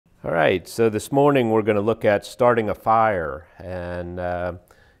All right, so this morning we're going to look at starting a fire. And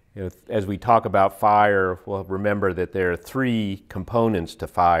as we talk about fire, we'll remember that there are three components to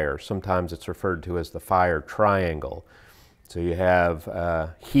fire. Sometimes it's referred to as the fire triangle. So you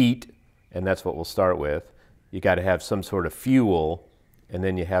have heat, and that's what we'll start with. You got to have some sort of fuel, and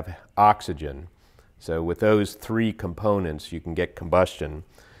then you have oxygen. So with those three components, you can get combustion.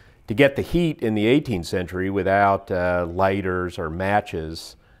 To get the heat in the 18th century without lighters or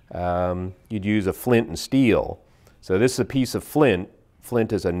matches, you'd use a flint and steel. So this is a piece of flint.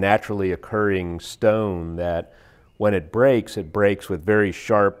 Flint is a naturally occurring stone that when it breaks with very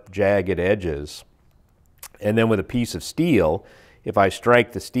sharp, jagged edges. And then with a piece of steel, if I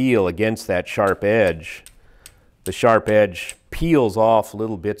strike the steel against that sharp edge, the sharp edge peels off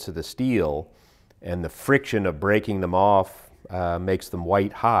little bits of the steel, and the friction of breaking them off makes them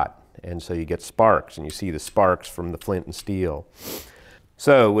white hot. And so you get sparks, and you see the sparks from the flint and steel.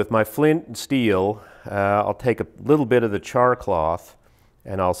 So with my flint and steel, I'll take a little bit of the char cloth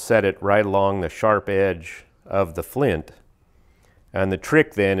and I'll set it right along the sharp edge of the flint. And the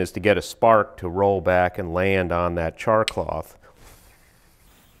trick then is to get a spark to roll back and land on that char cloth.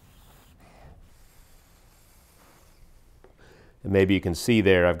 And maybe you can see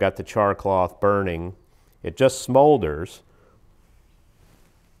there I've got the char cloth burning. It just smolders.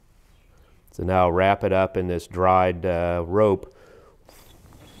 So now I'll wrap it up in this dried rope.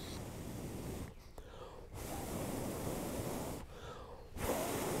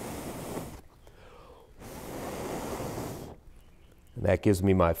 That gives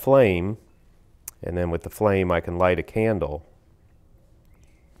me my flame, and then with the flame I can light a candle.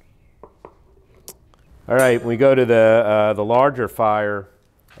 All right, when we go to the larger fire,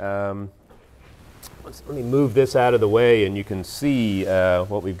 let me move this out of the way and you can see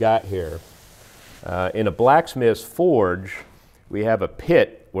what we've got here. In a blacksmith's forge, we have a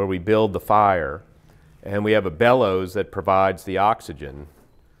pit where we build the fire, and we have a bellows that provides the oxygen.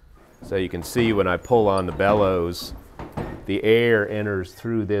 So you can see when I pull on the bellows, the air enters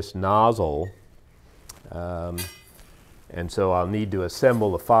through this nozzle, and so I'll need to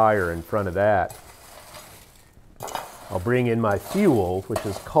assemble the fire in front of that. I'll bring in my fuel, which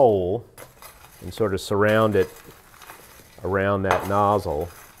is coal, and sort of surround it around that nozzle.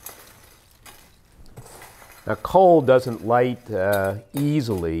 Now coal doesn't light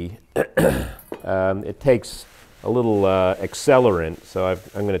easily. It takes a little accelerant, so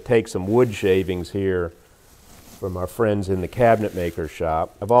I'm going to take some wood shavings here from our friends in the cabinet maker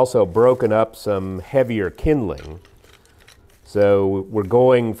shop. I've also broken up some heavier kindling. So we're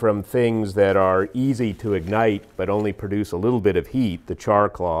going from things that are easy to ignite but only produce a little bit of heat, the char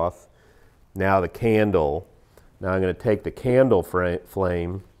cloth, now the candle. Now I'm going to take the candle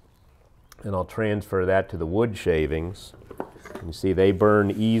flame and I'll transfer that to the wood shavings. You see they burn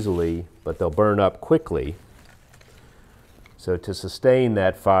easily, but they'll burn up quickly. So to sustain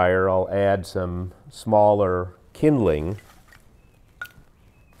that fire, I'll add some smaller kindling,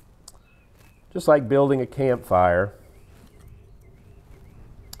 just like building a campfire.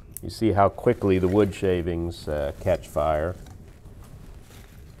 You see how quickly the wood shavings catch fire.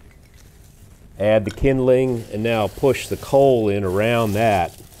 Add the kindling, and now push the coal in around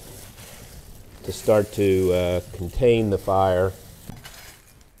that to start to contain the fire.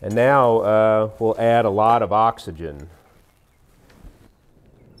 And now we'll add a lot of oxygen,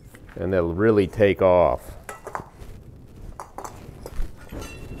 and that'll really take off.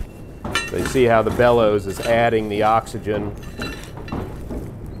 So you see how the bellows is adding the oxygen.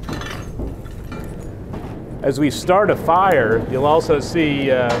 As we start a fire, you'll also see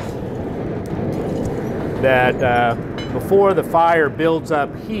that before the fire builds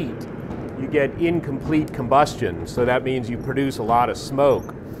up heat, you get incomplete combustion. So that means you produce a lot of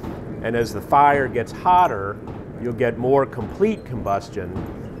smoke. And as the fire gets hotter, you'll get more complete combustion.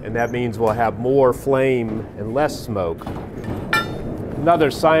 And that means we'll have more flame and less smoke.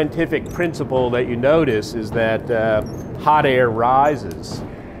 Another scientific principle that you notice is that hot air rises.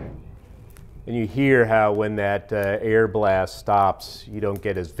 And you hear how when that air blast stops, you don't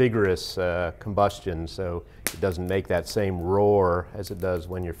get as vigorous combustion, so it doesn't make that same roar as it does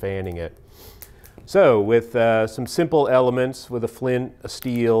when you're fanning it. So with some simple elements, with a flint, a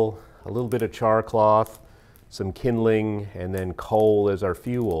steel, a little bit of char cloth, some kindling, and then coal as our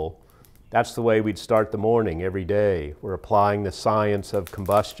fuel, that's the way we'd start the morning every day. We're applying the science of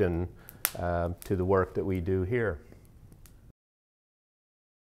combustion to the work that we do here.